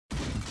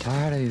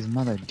Tired of these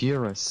mother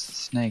dearest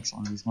snakes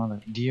on these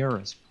mother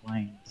dearest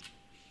planes.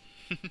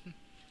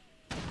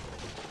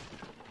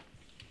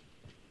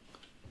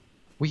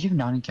 We have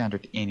not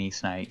encountered any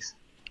snakes.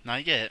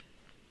 Not yet.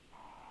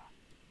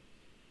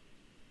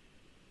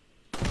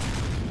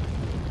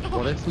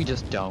 What if we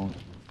just don't?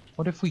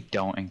 What if we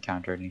don't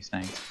encounter any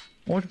snakes?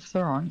 What if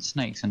there aren't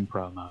snakes in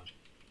pro mode?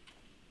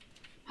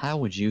 How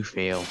would you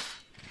feel?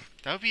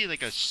 That would be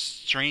like a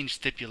strange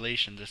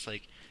stipulation. Just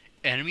like,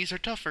 enemies are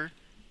tougher,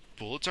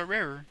 bullets are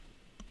rarer,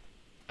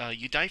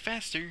 you die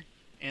faster,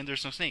 and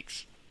there's no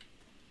snakes.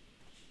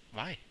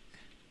 Why?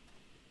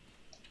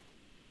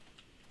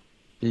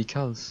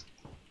 Because.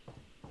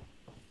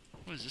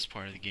 What is this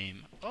part of the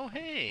game? Oh,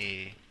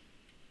 hey!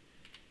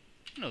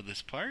 I know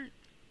this part.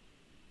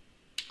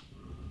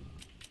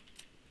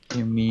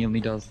 He immediately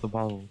does the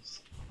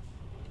bubbles.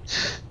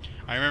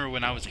 I remember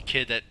when I was a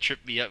kid that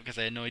tripped me up because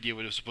I had no idea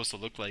what it was supposed to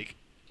look like.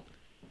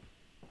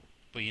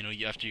 But you know,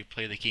 after you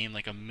play the game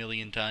like a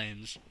million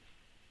times.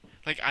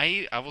 Like,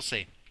 I will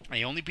say,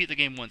 I only beat the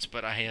game once,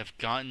 but I have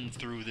gotten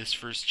through this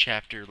first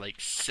chapter like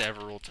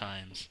several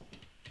times.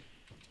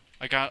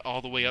 I got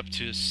all the way up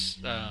to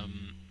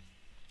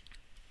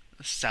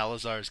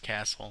Salazar's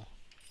castle.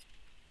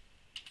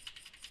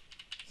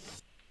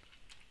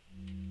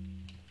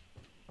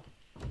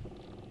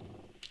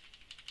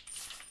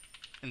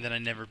 And then I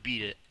never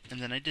beat it.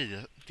 And then I did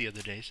it the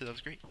other day, so that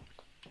was great.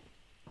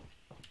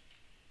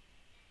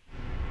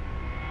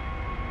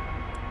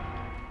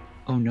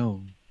 Oh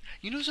no.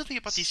 You know something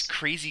about these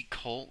crazy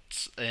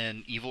cults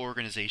and evil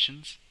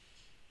organizations?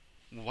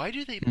 Why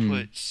do they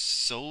put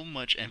so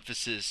much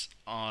emphasis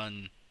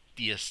on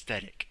the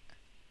aesthetic?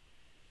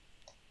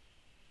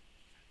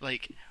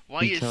 Like,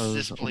 why is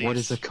this place... What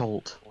is a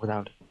cult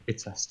without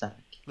its aesthetic?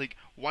 Like,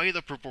 why are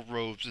the purple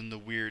robes and the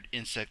weird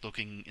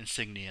insect-looking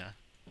insignia?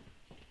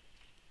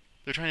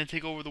 They're trying to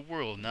take over the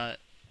world, not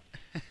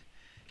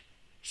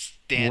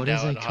stand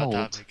out on a hot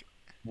topic.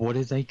 What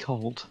is a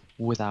cult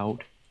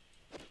without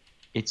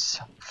its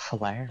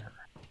flair?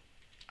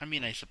 I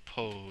mean, I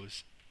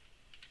suppose.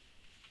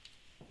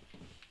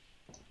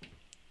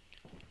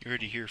 You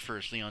heard it here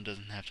first. Leon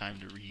doesn't have time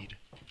to read.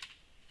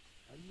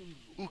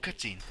 Ooh,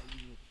 cutscene.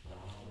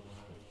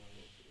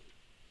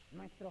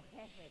 Nuestro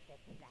jefe te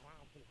cuidará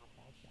de la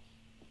plaga.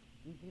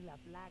 Y si la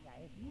plaga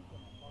es mucho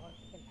mejor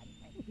que la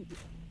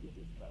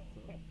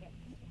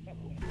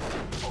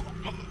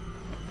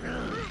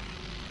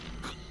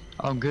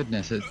Oh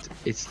goodness,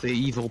 it's the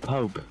evil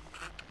Pope.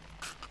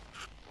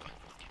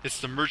 It's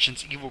the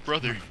merchant's evil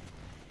brother.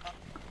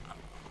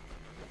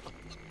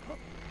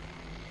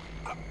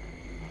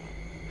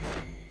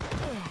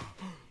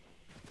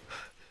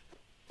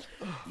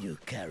 You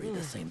carry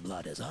the same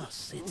blood as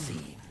us, it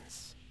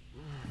seems.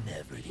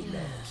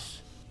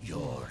 Nevertheless,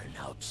 you're an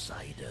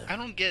outsider. I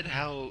don't get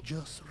how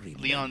Just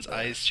Leon's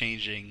eyes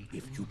changing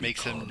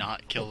makes him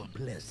not kill him.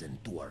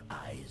 Pleasant to our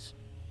eyes.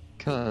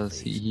 Because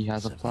he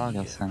has a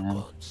plagas in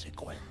him.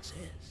 Consequences.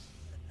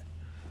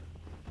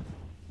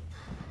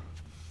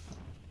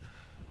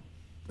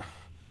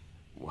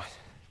 What?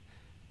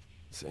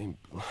 Same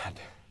blood.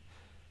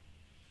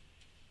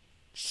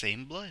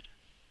 Same blood?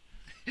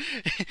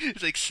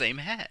 It's like same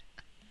hat.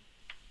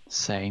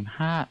 Same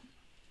hat.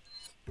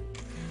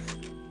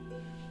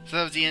 So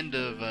that was the end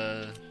of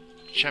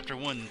chapter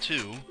 1 and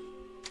 2.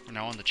 We're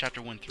now on to chapter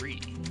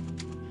 1-3.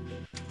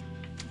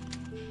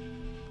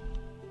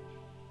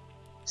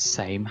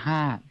 Same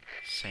hat.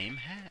 Same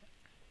hat.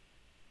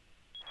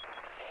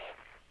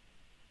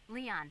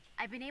 Leon,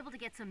 I've been able to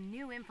get some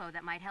new info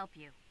that might help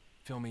you.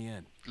 Fill me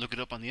in. Look it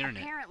up on the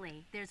internet.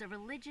 Apparently, there's a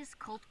religious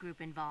cult group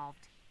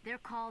involved. They're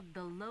called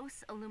the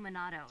Los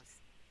Illuminados.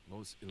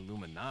 Los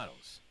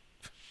Illuminados.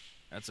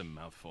 That's a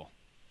mouthful.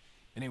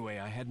 Anyway,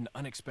 I had an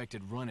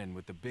unexpected run-in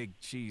with the big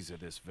cheese of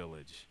this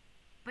village.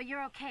 But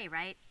you're okay,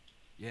 right?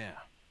 Yeah,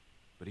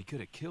 but he could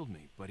have killed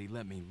me, but he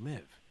let me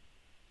live.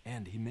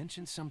 And he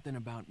mentioned something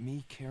about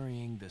me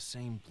carrying the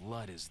same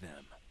blood as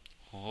them.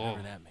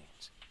 Whatever that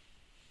means.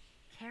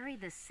 Carry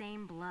the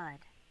same blood.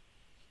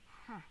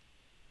 Huh.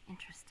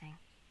 Interesting.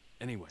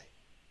 Anyway,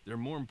 there are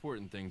more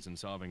important things than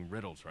solving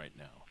riddles right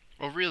now.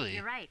 Oh, really?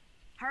 You're right.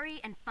 Hurry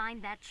and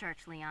find that church,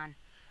 Leon.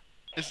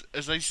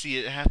 As I see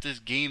it, half this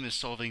game is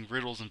solving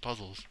riddles and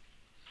puzzles.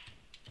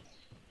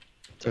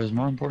 There's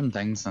more important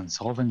things than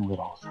solving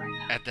riddles right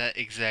now. At that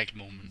exact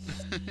moment.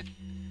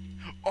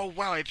 Oh,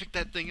 wow, I picked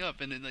that thing up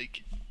and then,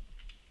 like...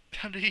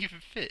 How did it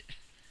even fit?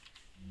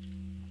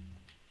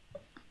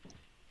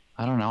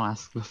 I don't know,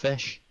 ask the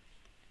fish.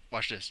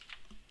 Watch this.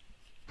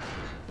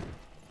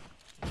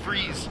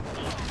 Freeze!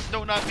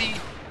 No, not me!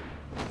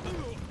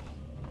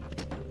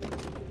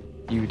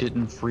 You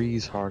didn't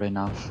freeze hard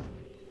enough.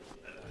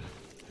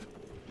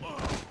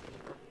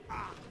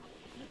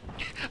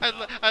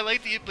 I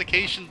like the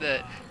implication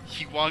that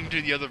he walked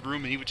into the other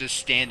room and he was just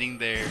standing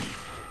there.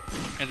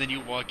 And then you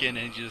walk in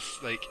and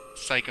just, like,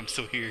 psych, I'm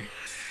still here.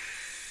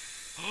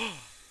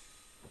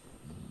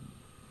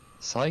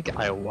 Psych,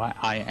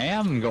 I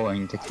am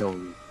going to kill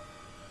you.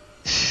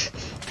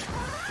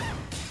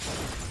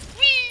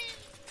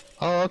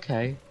 Oh,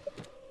 okay.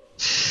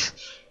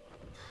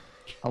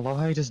 I love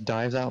how he just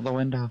dives out the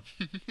window.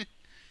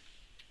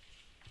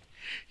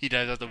 He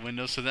dives out the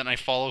window, so then I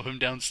follow him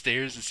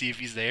downstairs to see if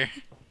he's there.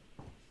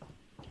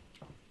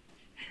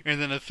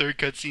 And then a third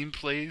cutscene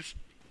plays.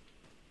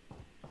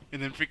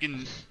 And then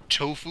freaking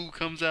Tofu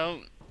comes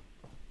out.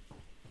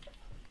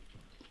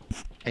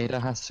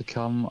 Ada has to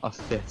come a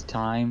 5th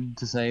time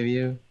to save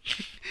you.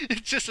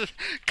 It's just a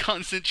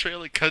constant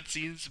trail of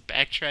cutscenes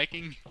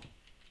backtracking.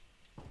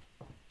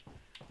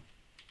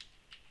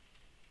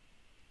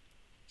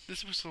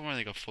 This was more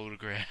like a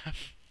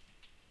photograph.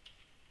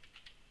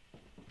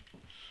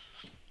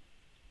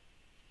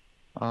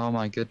 Oh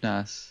my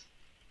goodness.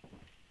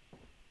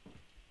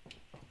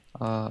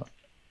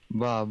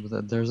 Bob,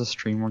 there's a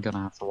stream we're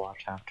gonna have to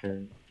watch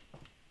after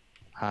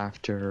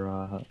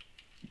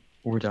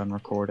we're done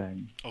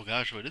recording. Oh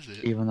gosh, what is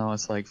it? Even though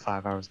it's like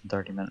 5 hours and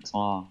 30 minutes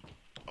long.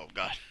 Oh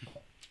god.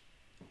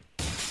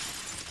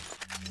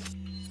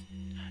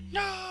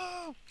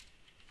 No!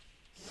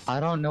 I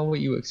don't know what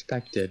you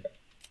expected.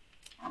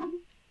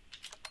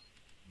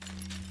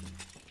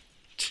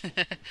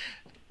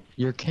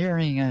 You're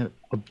carrying a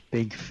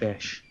big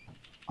fish.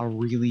 A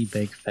really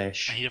big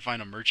fish. I need to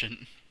find a merchant.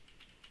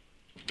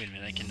 Wait a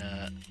minute, I can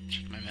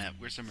check my map.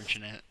 Where's the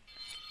merchant at?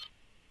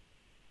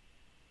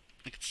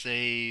 I can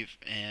save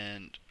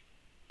and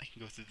I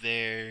can go through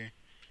there.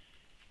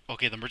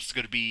 Okay, the merchant's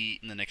gonna be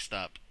in the next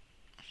stop.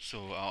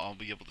 So I'll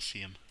be able to see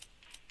him.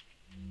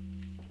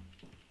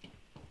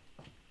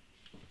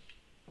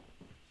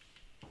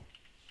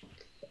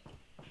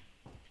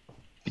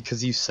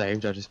 Because you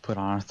saved, I just put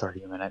on a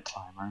 30-minute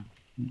timer.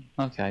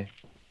 Okay.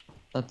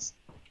 That's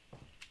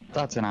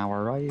an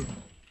hour, right?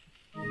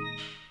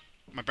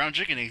 My brown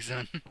chicken egg's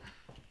done.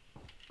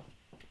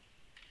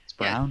 It's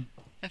brown?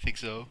 I think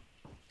so.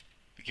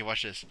 Okay,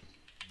 watch this.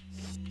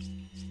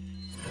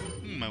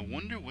 I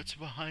wonder what's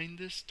behind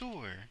this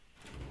door.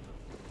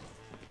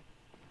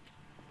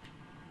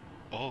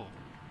 Oh,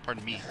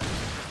 pardon me.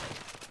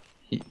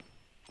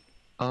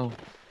 Oh.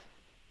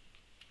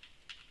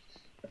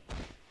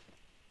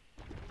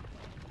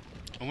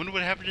 I wonder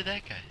what happened to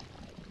that guy.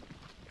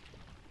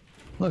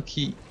 Look,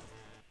 he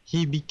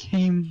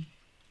became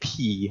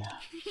pee.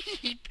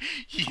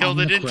 He held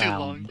On it the in too ground.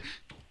 long.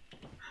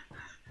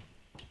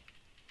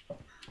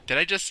 Did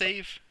I just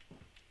save?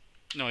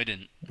 No, I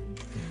didn't.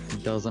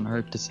 It doesn't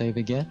hurt to save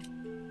again.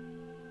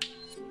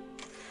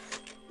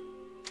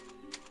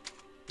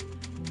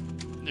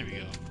 There we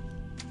go.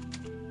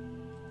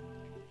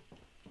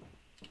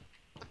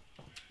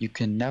 You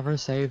can never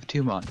save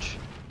too much.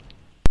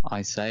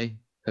 I say,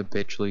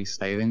 habitually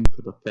saving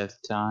for the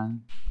 5th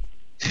time.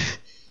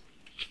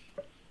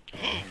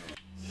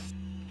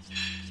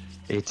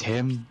 It's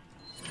him.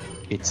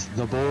 It's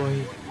the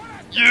boy.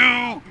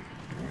 You!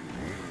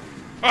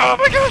 Oh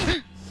my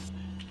god!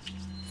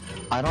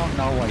 I don't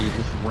know why you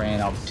just ran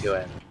up to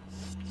him.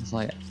 It's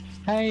like,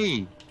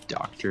 hey,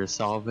 Dr.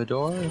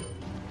 Salvador,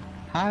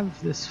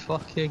 have this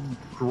fucking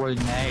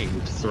grenade.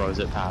 Throws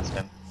it past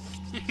him.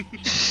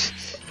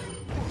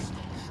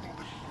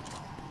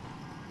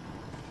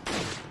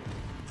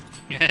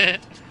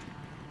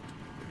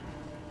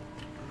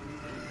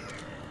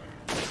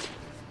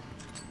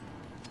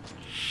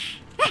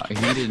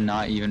 He did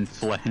not even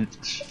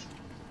flinch.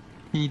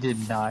 He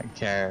did not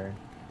care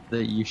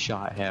that you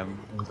shot him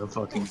with a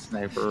fucking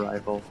sniper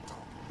rifle.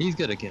 He's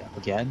gonna get up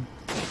again.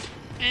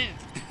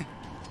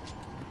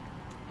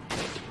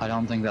 I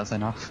don't think that's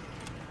enough.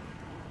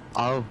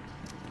 Oh,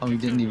 he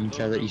didn't even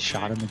care that you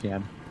shot him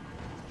again.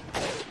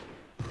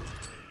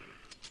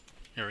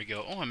 Here we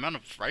go. Oh, I'm out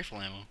of rifle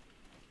ammo.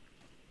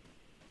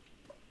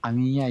 I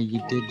mean, yeah,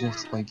 you did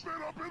just like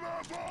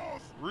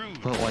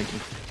Rude. put like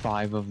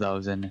 5 of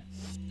those in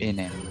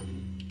him.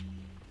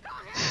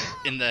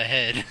 In the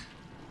head.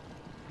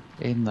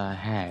 In the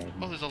head.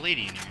 Oh, there's a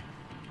lady in here.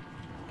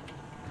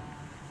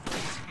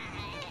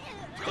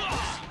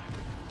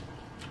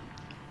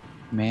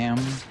 Ma'am,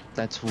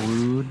 that's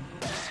rude.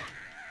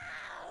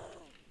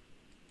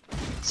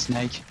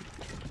 Snake,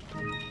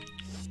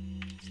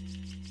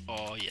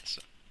 Oh, yes.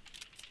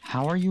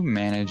 how are you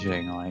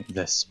managing like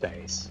this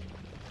space?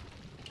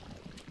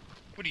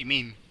 What do you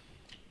mean?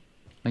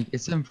 Like,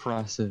 it's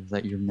impressive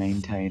that you're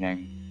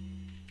maintaining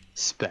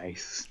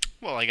space.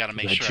 Well, I gotta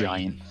make With a sure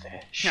giant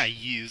fish. I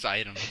use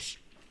items.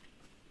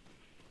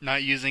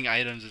 Not using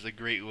items is a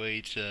great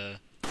way to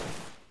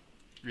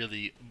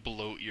really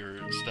bloat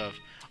your stuff.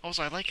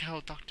 Also, I like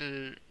how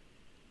Dr.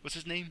 What's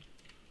his name?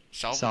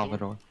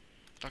 Salvador.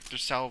 Dr.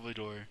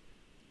 Salvador.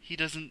 He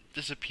doesn't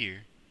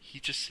disappear. He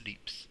just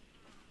sleeps.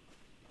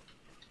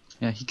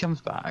 Yeah, he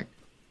comes back.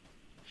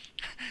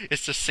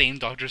 It's the same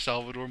Dr.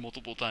 Salvador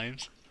multiple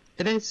times.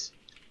 It is.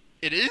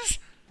 It is?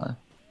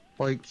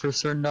 Like, for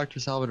certain Dr.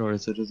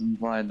 Salvadors, it is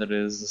implied that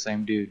it is the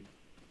same dude.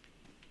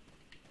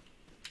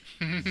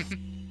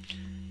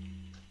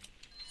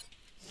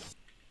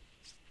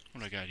 What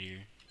do I got here?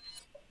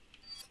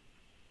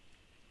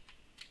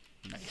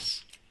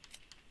 Nice.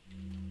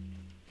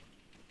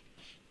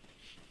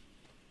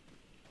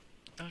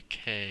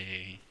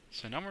 Okay,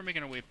 so now we're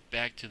making our way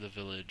back to the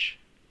village.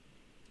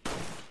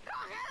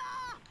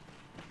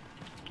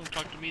 Don't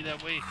talk to me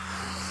that way.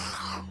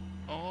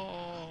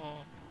 Oh.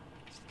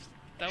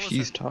 That was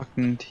She's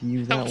talking to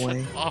you that was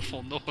way. an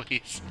awful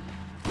noise.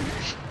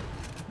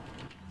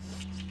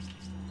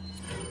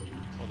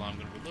 Hold on, I'm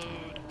gonna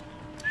reload.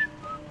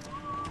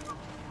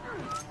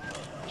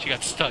 She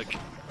got stuck.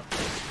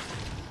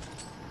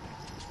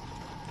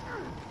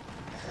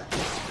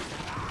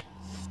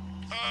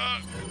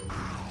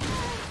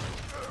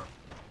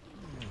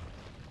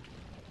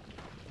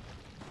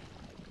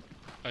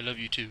 I love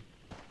you too.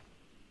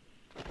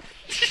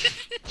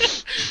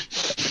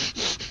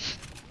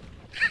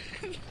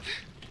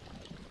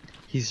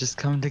 He's just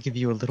coming to give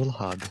you a little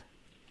hug.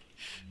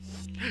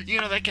 You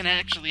know, that can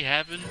actually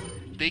happen.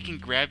 They can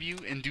grab you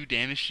and do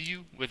damage to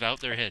you without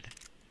their head.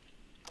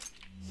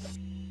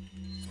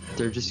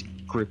 They're just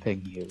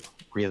gripping you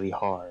really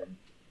hard.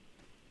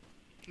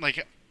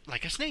 Like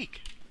a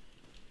snake.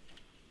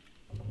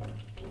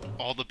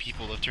 All the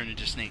people have turned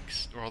into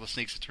snakes, or all the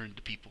snakes have turned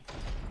into people.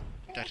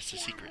 That is the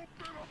secret.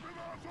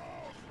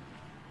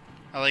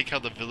 I like how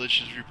the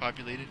village is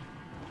repopulated.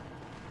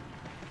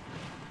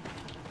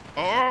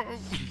 Oh! Oh,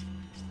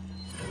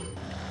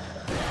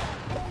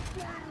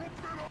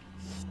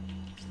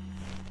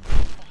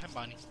 hi,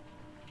 Bonnie.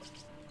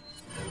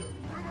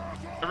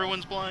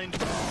 Everyone's blind.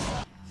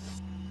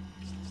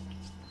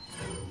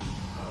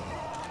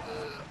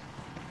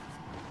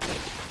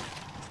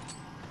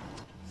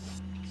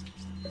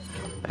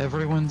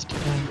 Everyone's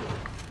dead.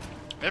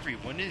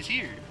 Everyone is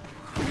here.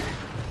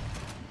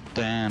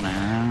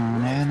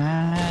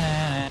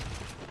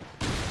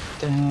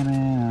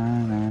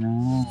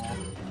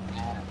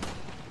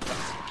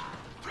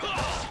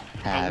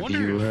 Have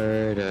you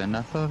heard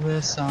enough of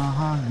this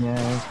song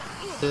yet?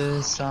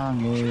 This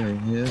song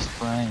is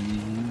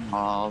playing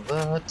all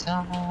the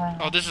time.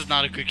 Oh, this is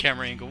not a good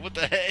camera angle. What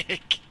the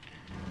heck?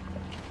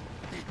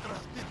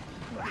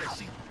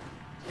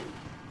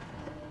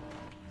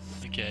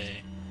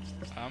 Okay.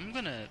 I'm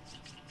gonna...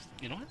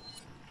 You know what?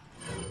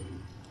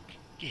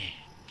 Yeah.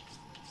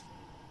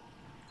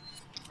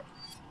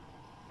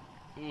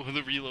 Oh,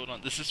 the reload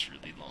on this is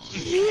really long.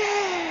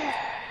 Yeah!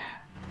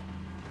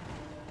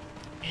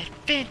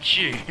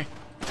 Adventure!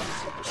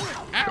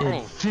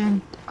 Ow!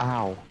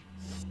 Ow.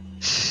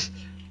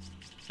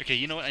 Okay,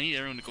 you know what? I need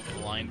everyone to go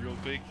blind real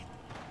quick.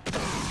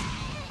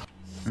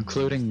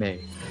 Including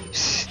me.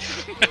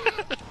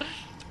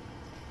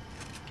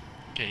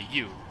 Okay,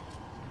 you.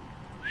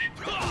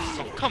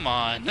 Oh, come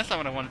on. That's not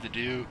what I wanted to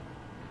do.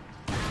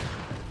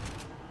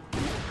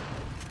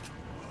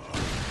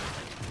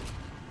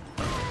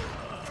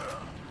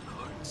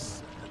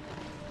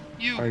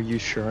 You. Are you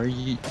sure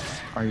you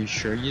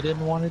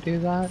didn't want to do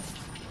that?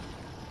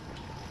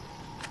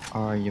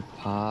 Are you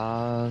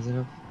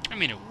positive? I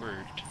mean, it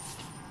worked.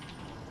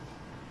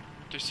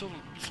 There's still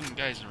some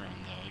guys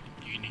around,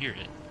 though. You can hear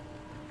it.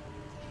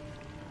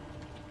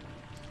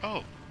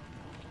 Oh.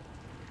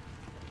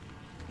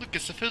 Look,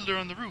 it's the fiddler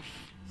on the roof.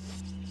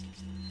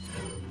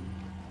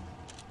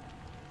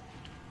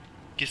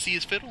 Can you see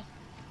his fiddle?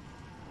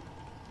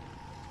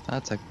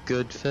 That's a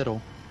good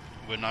fiddle.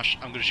 I'm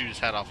gonna shoot his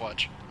hat off,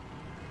 watch.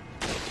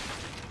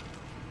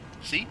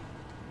 See?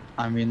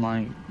 I mean,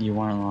 like, you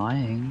weren't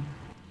lying.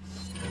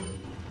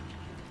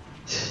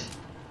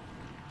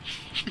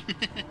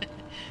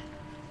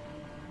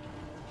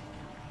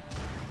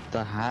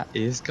 The hat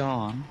is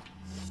gone.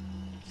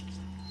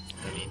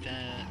 I need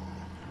that.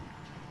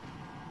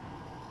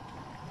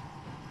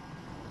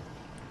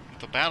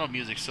 The battle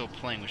music's still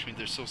playing, which means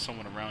there's still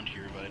someone around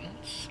here, but I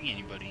don't see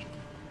anybody.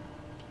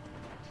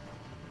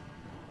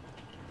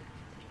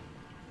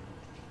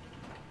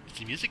 Is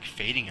the music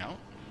fading out?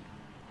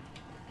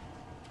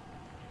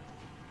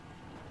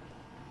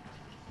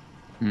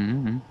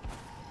 Mm-hmm.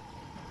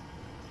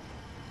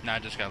 Nah,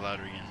 it just got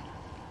louder again.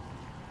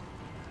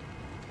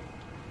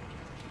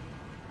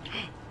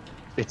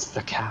 It's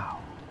the cow.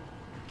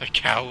 The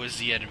cow is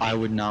the enemy. I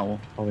would not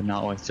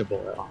waste a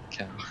bullet on a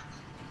cow.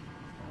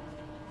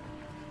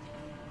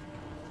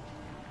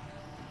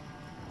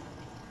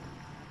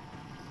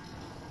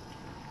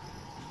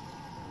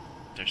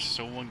 There's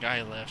still one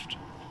guy left.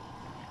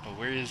 But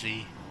where is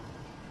he?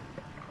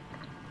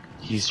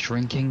 He's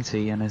drinking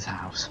tea in his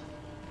house.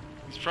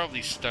 He's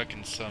probably stuck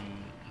in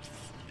some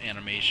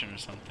animation or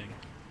something.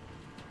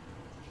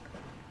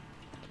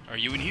 Are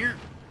you in here?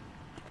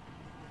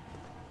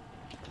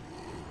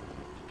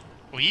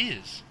 Oh, he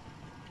is.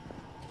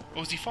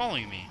 Oh, is he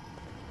following me?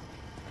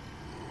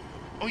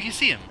 Oh, you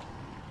see him.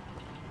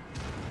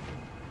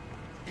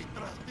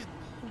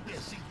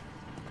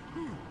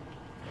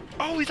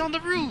 Oh, he's on the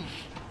roof.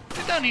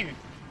 Get down here.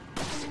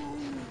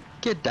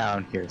 Get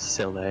down here,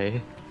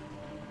 silly.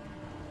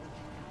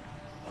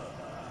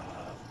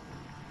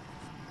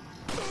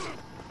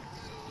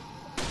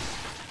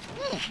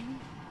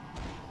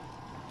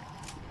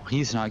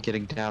 He's not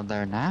getting down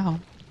there now.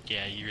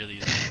 Yeah, he really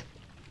is.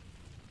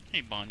 Hey,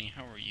 Bonnie,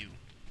 how are you?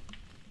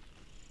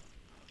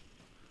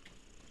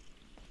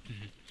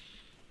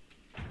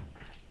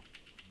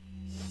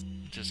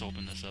 Just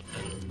open this up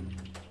then.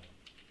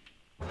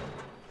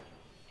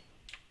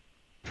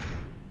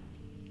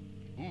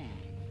 Ooh,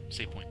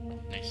 Save point.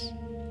 Nice.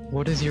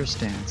 What is your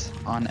stance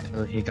on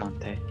El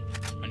Gigante?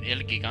 An El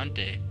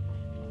Gigante.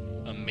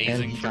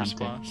 Amazing El first Gigante.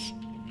 boss.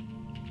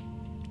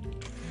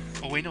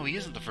 Oh wait, no, he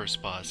isn't the first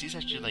boss. He's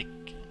actually like...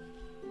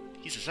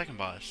 He's the second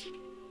boss.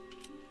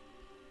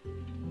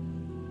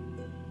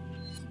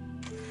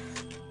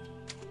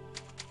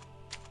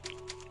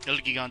 El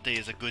Gigante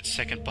is a good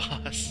second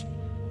boss.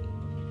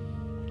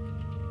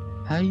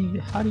 How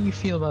do you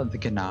feel about the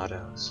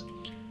Ganados?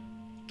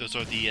 Those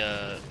are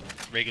the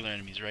regular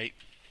enemies, right?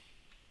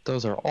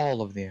 Those are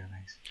all of the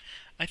enemies.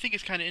 I think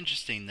it's kind of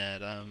interesting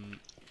that,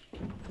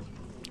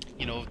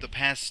 you know, the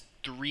past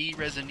 3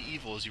 Resident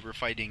Evils you were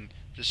fighting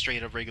just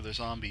straight up regular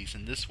zombies,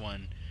 and this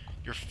one,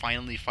 you're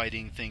finally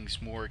fighting things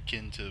more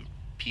akin to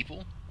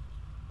people.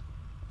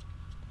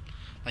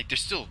 Like, they're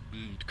still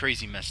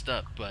crazy messed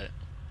up, but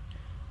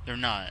they're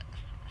not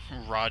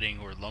rotting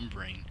or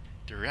lumbering.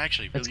 They're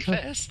actually really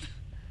fast.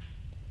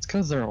 It's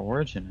because their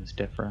origin is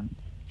different.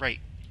 Right.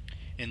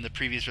 In the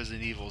previous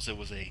Resident Evils, it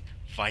was a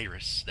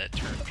virus that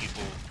turned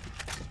people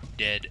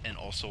dead and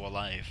also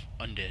alive,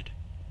 undead.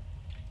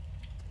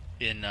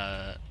 In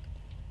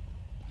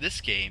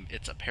this game,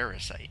 it's a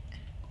parasite.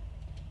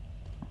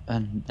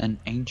 An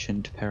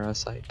ancient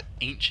parasite.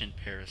 Ancient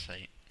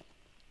parasite.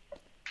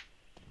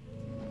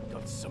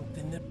 Got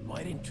something that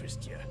might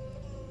interest you.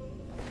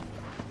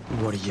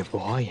 What are you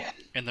buying?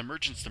 And the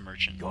merchant's the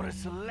merchant. Got a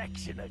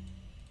selection of...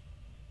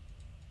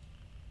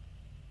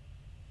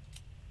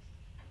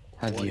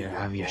 Have What you are you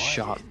have you buying?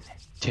 shot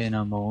 10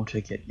 or more to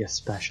get your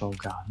special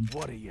gun?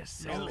 What are you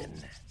selling?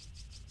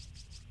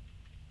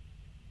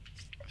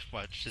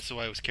 Watch, this is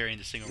why I was carrying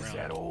this thing Is around.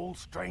 that all,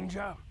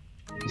 stranger?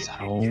 Is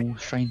that all,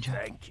 stranger?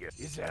 Thank you.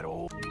 Is that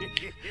all?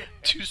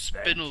 2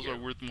 spindles you. are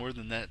worth more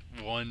than that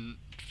 1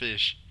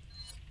 fish.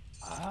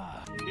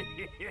 Ah.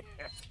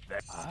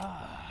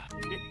 Ah.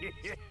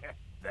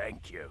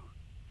 Thank you.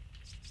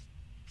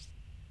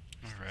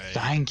 Alright.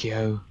 Thank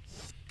you.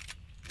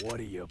 What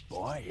are you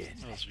buying?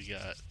 What else we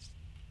got?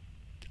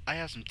 I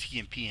have some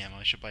TMP ammo.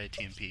 I should buy a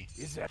TMP.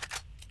 Is that...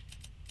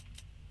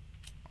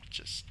 I'll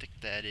just stick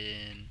that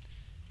in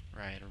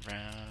right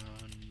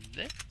around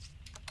there.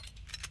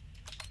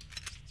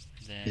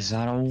 Then Is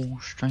that all,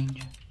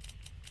 stranger?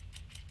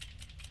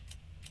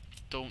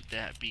 don't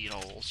that beat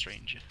all,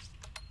 stranger.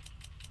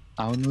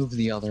 I would move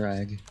the other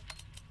egg.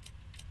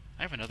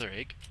 I have another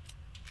egg.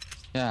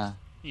 Yeah.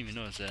 Didn't even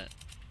notice that.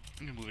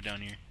 I'm gonna move it down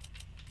here.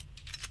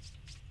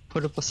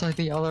 Put it beside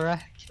the other egg.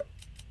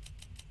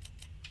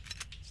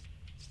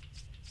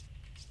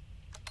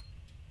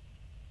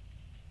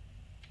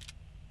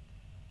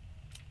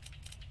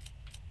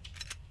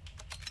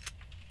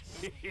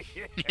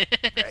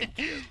 Thank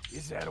you.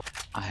 Is that all?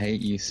 I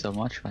hate you so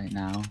much right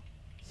now.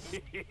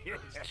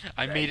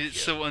 I made it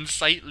so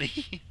unsightly.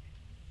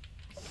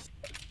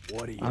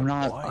 What are you I'm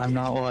buying?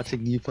 not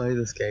watching you play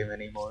this game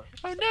anymore.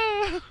 Oh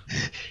no!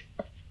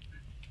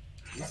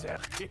 Is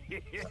that...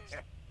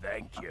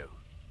 Thank you.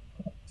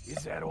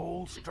 Is that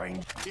all,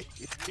 stranger?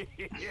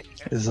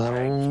 Is that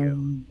Thank all?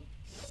 you.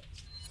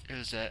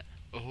 Is that?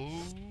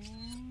 Oh.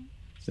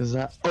 Is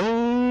that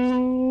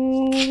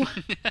oh?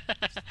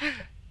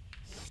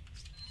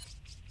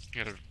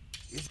 Gotta.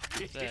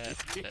 That.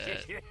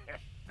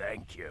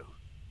 Thank you.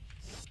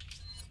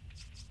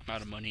 I'm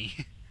out of money.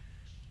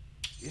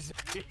 Is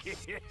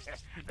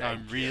Now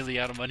I'm really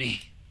out of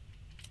money.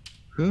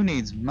 Who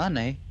needs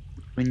money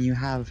when you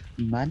have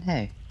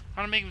money?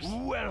 How to make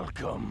him?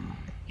 Welcome.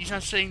 He's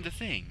not saying the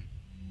thing.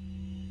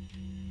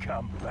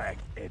 Come back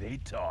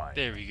anytime.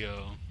 There we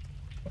go.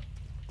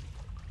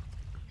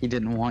 He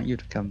didn't want you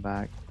to come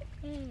back.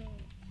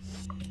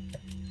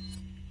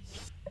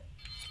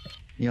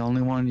 He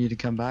only wanted you to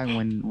come back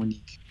when you...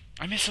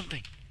 I missed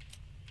something.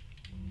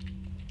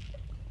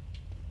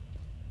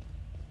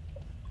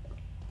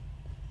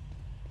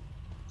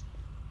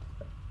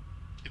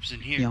 It was in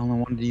He here. only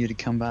wanted you to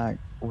come back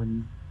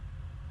when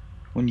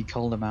you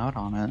called him out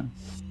on it.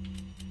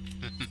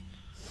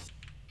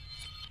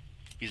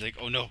 He's like,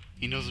 oh no,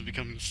 he knows I'm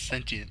becoming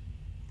sentient.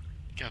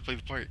 Gotta play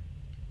the part.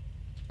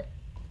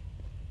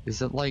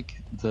 Is it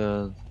like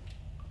the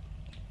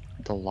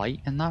light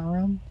in that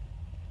room?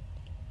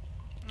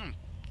 I don't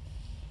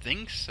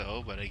think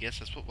so, but I guess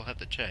that's what we'll have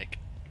to check.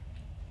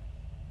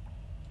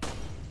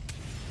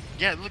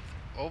 Yeah, look.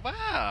 Oh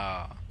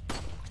wow.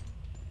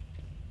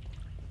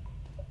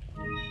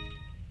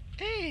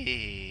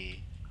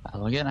 Hey.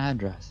 Elegant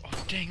address.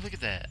 Oh dang, look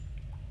at that.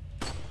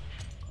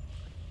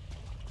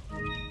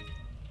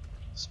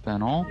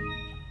 Spinel.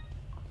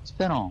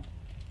 Spinel.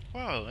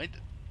 Whoa, I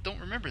don't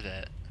remember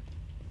that.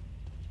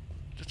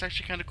 That's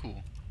actually kind of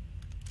cool.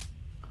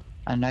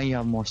 And now you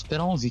have more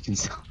spinels you can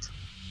sell.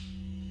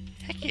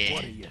 Heck yeah.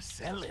 What are you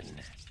selling?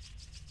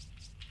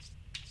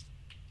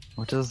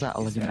 What does that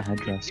elegant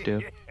headdress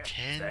do?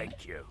 10,000.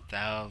 Thank you.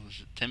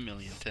 10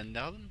 million.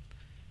 10,000?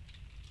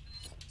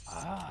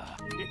 Ah.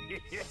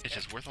 It's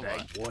just worth a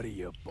lot. What are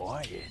you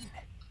buying?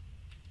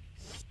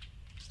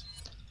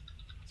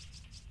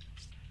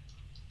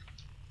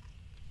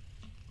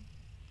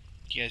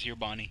 You guys hear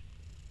Bonnie?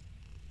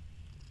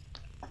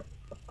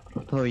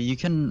 Oh, you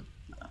can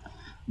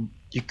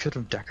You could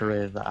have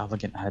decorated the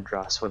elegant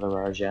headdress with a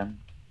rare gem.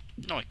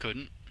 No, I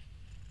couldn't.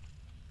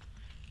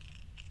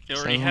 It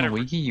So already on had the a...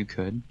 wiki you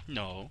could.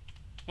 No.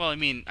 Well, I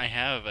mean, I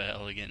have an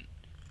elegant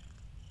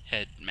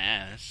head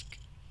mask.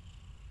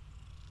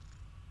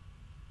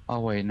 Oh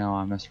wait, no,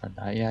 I misread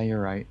that. Yeah,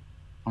 you're right.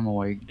 I'm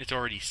awake. It's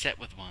already set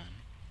with one.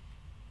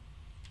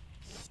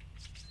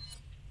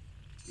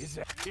 Is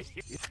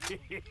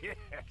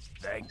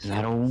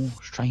that all,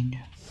 stranger?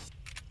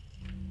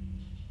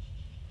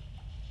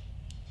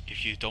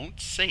 If you don't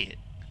say it.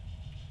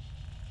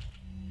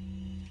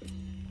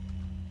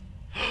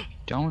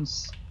 Don't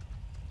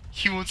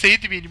He won't say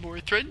it to me anymore. I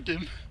threatened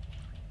him.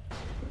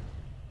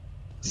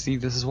 see.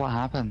 This is what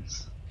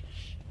happens.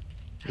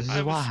 This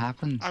is what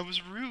happens. I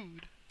was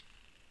rude.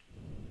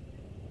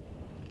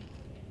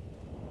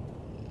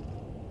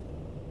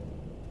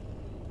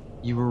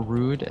 You were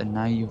rude, and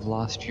now you've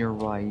lost your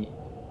right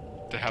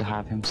To to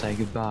have him say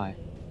goodbye.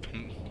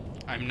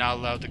 I'm not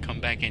allowed to come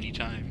back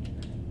anytime.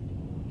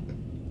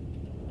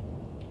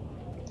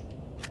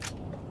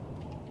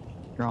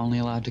 You're only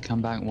allowed to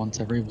come back once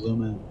every blue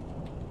moon.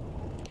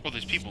 Oh,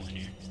 there's people in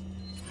here.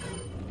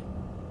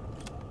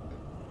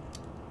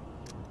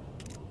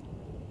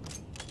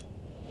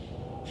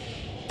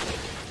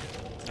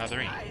 No,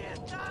 there ain't.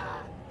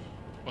 Oh,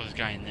 there's a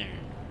guy in there.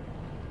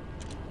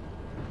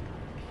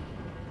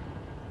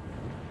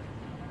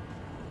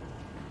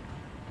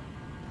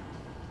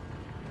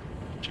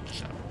 Check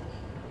this out.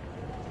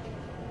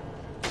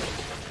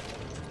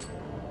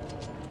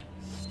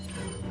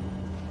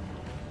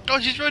 Oh,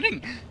 she's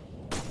running!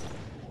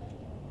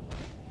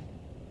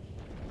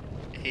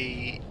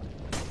 8,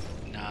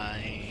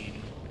 9.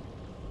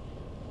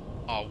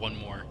 Oh, one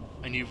more.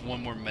 I need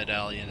one more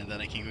medallion and then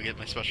I can go get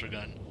my special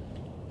gun.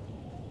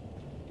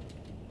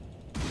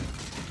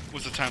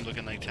 What's the time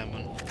looking like,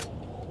 Temlin?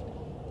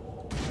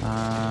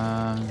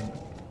 I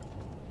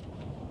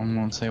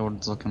won't say what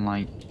it's looking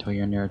like till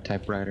you're near a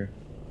typewriter.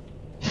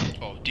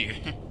 Oh dear.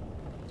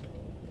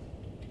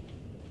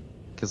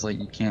 Cause like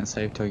you can't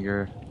save till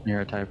you're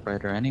near a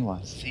typewriter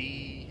anyways.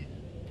 C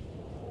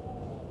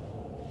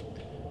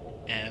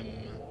M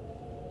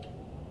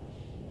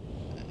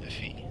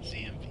V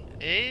Z M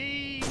V.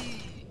 Hey.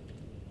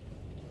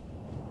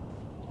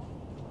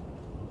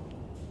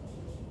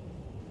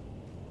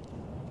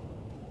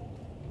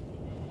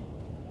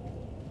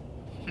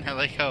 I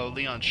like how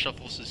Leon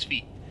shuffles his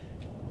feet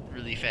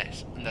really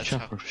fast, and that's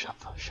Shuffle, how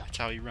shuffle, shuffle. that's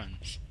how he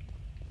runs.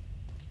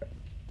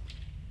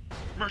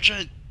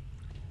 Merchant,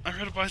 I'm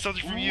here to buy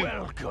something from you.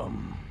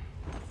 Welcome.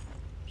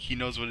 He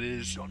knows what it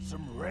is. Got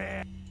some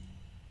rare.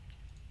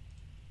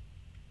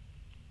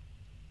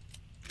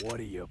 What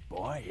are you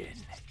buying?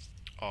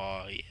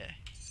 Oh yeah.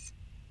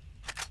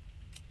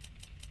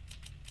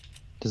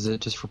 Does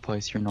it just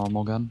replace your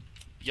normal gun?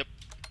 Yep.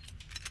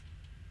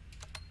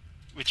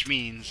 Which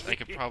means I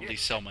could probably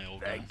sell my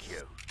old gun. Thank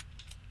you.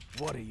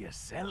 What are you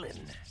selling?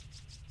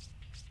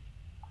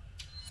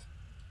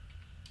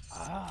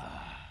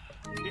 Ah.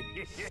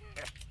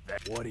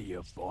 What are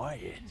you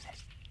buying?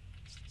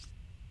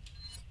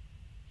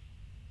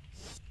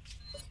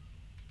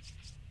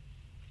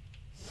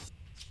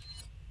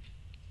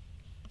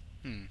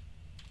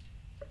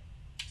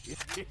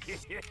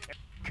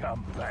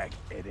 Come back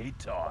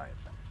anytime.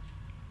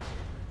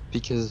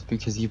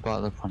 Because you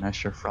bought the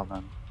Punisher from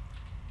him.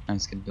 I'm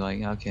just gonna be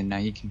like, okay, now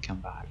you can come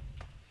back.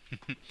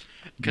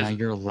 Now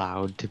you're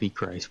allowed to be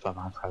graced by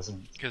my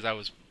presence. Because I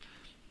was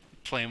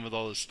playing with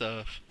all this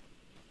stuff.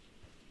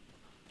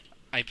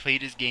 I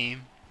played his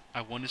game.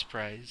 I won his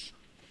prize.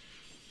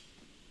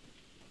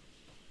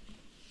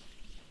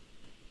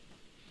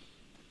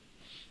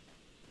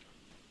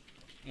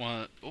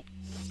 One. Oh.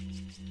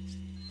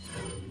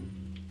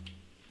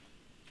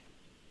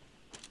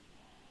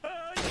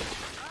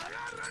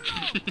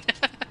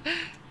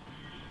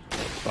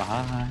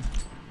 Bye.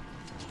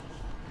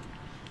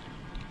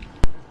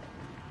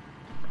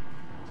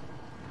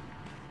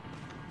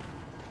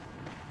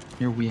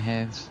 Here we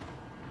have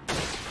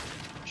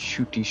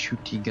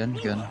shooty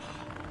gun.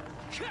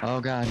 Oh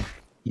god,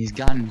 he's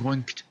gotten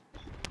goinked.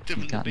 Hit him He's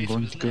in the gotten base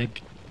of his goinked good.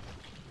 neck.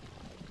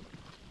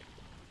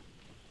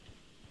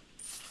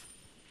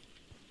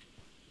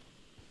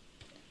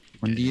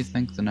 When do you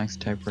think the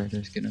next typewriter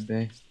is gonna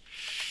be?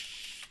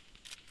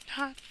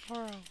 Not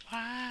for a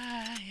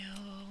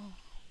while.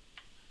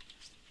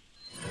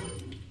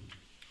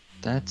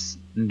 That's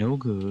no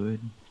good.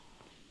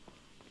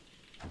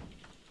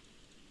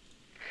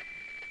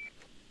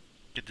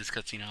 Get this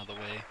cutscene out of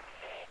the way.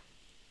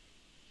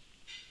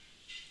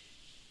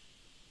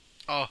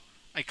 Oh,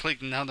 I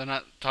clicked and now they're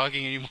not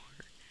talking anymore.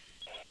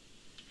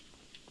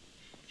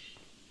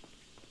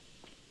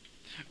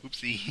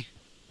 Oopsie.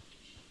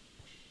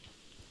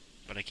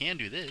 But I can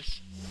do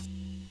this.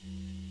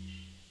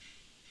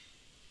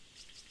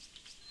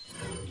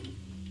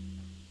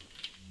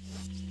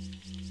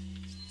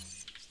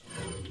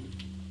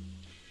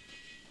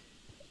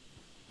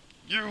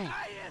 You!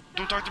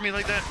 Don't talk to me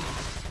like that!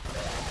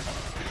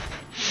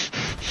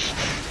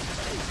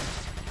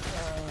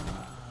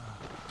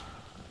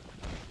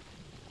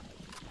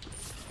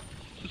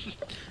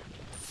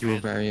 You were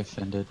very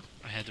offended.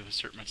 I had to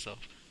assert myself.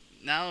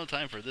 Now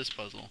time for this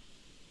puzzle.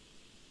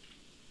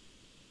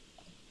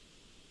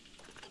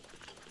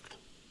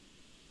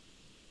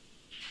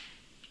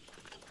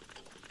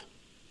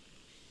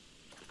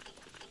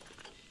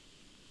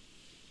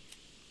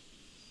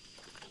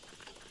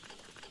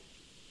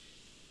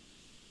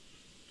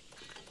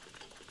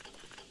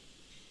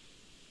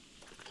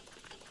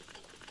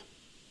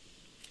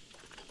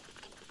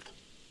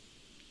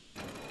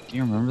 Do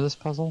you remember this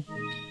puzzle?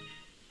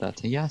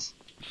 That's a yes.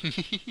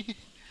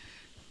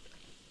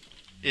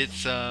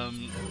 It's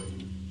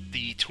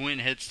the twin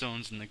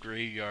headstones in the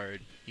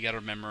graveyard. You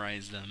gotta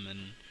memorize them,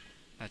 and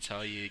that's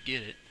how you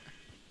get it.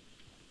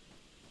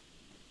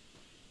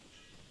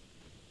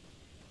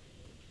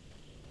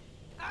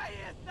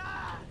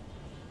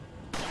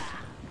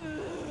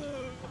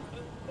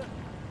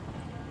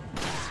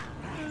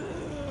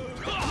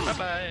 Bye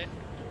bye.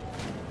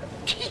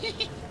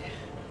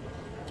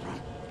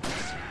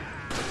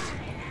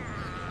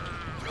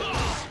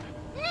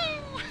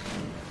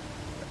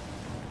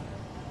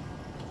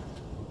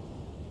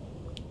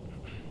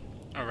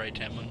 Alright,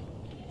 Tamlin.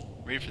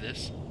 Ready for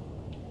this?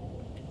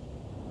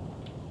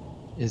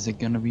 Is it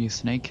gonna be a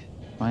snake,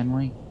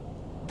 finally?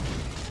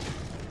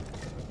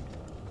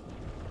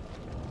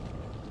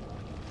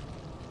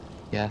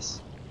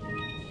 Yes.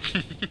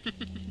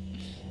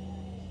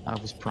 I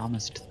was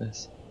promised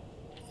this.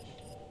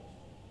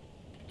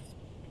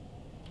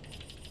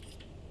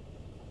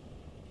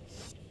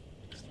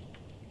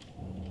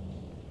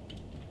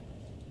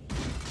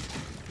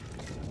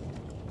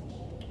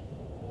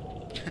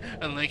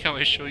 I like how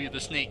I show you the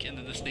snake and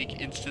then the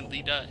snake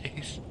instantly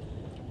dies.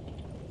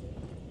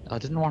 I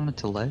didn't want it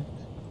to live.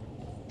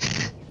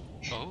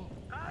 Oh.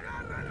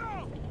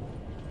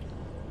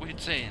 What are you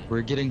saying?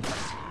 We're getting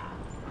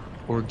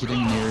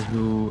near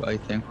who I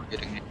think we're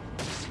getting near.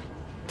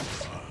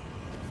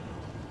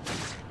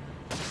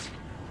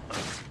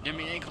 Give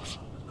me ankles.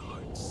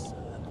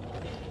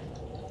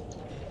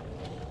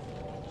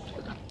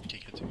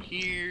 Take it through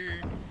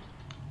here.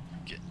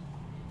 Get.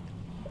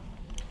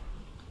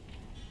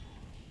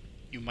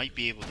 You might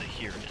be able to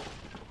hear it.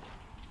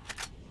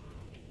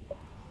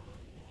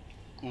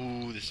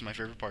 Ooh, this is my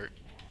favorite part.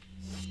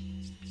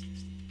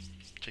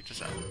 Check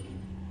this out.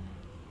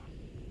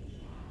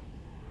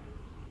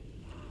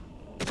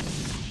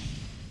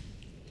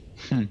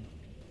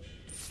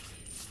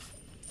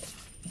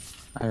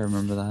 I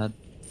remember that.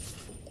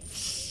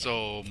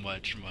 So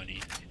much money.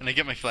 And I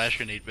get my flash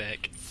grenade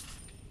back.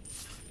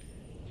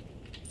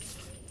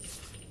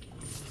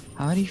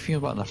 How do you feel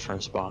about the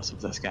first boss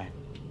of this game?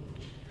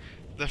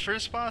 The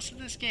first boss of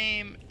this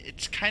game,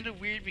 it's kind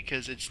of weird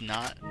because it's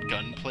not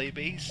gunplay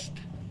based.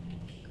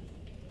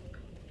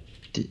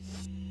 The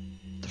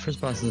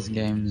first boss of this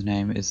game's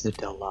name is the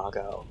Del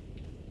Lago.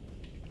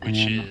 Which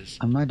and is...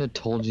 I might have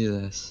told you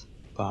this,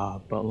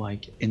 Bob, but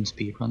like in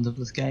speedruns of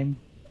this game,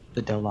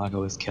 the Del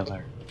Lago is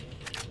killer.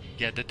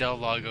 Yeah, the Del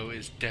Lago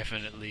is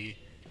definitely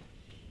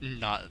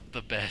not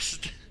the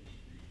best.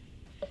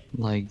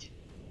 Like,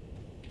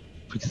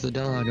 because the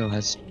Del Lago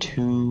has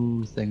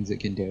two things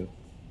it can do.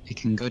 It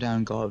can go down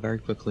and go up very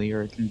quickly,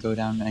 or it can go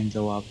down and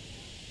go up,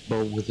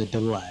 but with a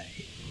delay.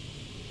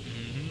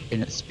 Mm-hmm.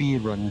 In a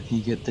speedrun, if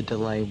you get the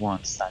delay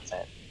once, that's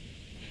it.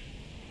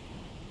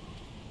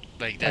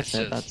 Like, That's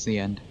it, that's the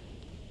end.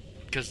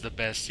 because the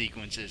best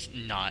sequence is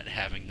not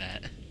having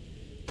that.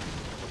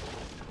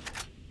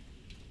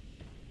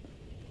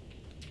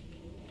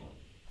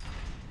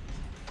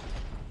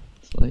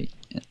 It's like,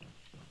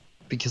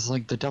 because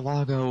like the Del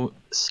Lago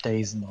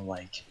stays in the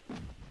lake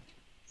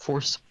for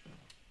so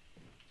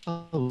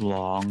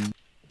long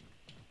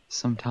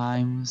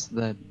sometimes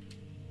that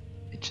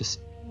it just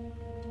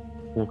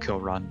will kill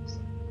runs.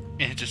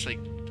 And just like,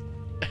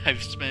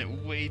 I've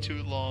spent way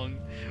too long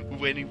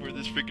waiting for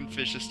this freaking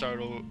fish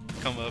to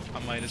come up. I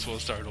might as well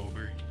start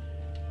over.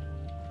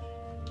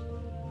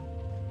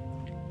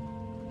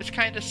 It's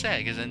kind of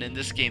sad because in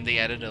this game they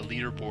added a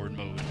leaderboard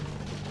mode.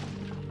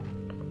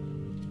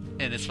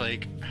 And it's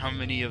like, how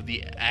many of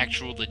the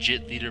actual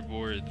legit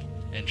leaderboard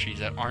entries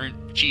that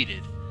aren't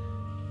cheated,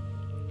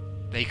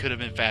 they could have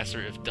been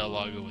faster if Del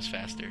Lago was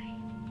faster.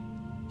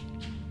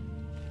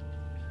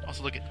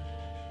 Also, look at...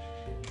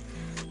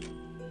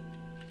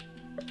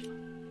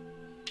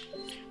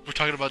 We're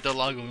talking about Del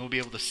Lago and we'll be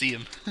able to see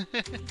him.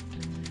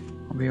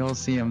 I'll be able to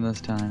see him this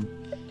time.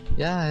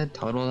 Yeah, it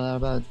totaled out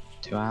about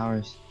 2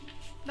 hours.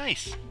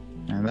 Nice.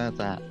 How about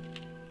that?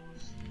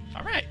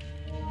 Alright.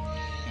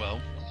 Well,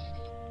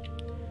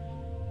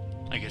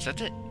 I guess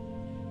that's it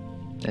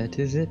That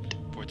is it.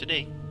 for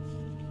today.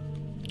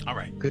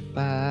 Alright.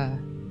 Goodbye.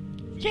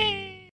 Yay!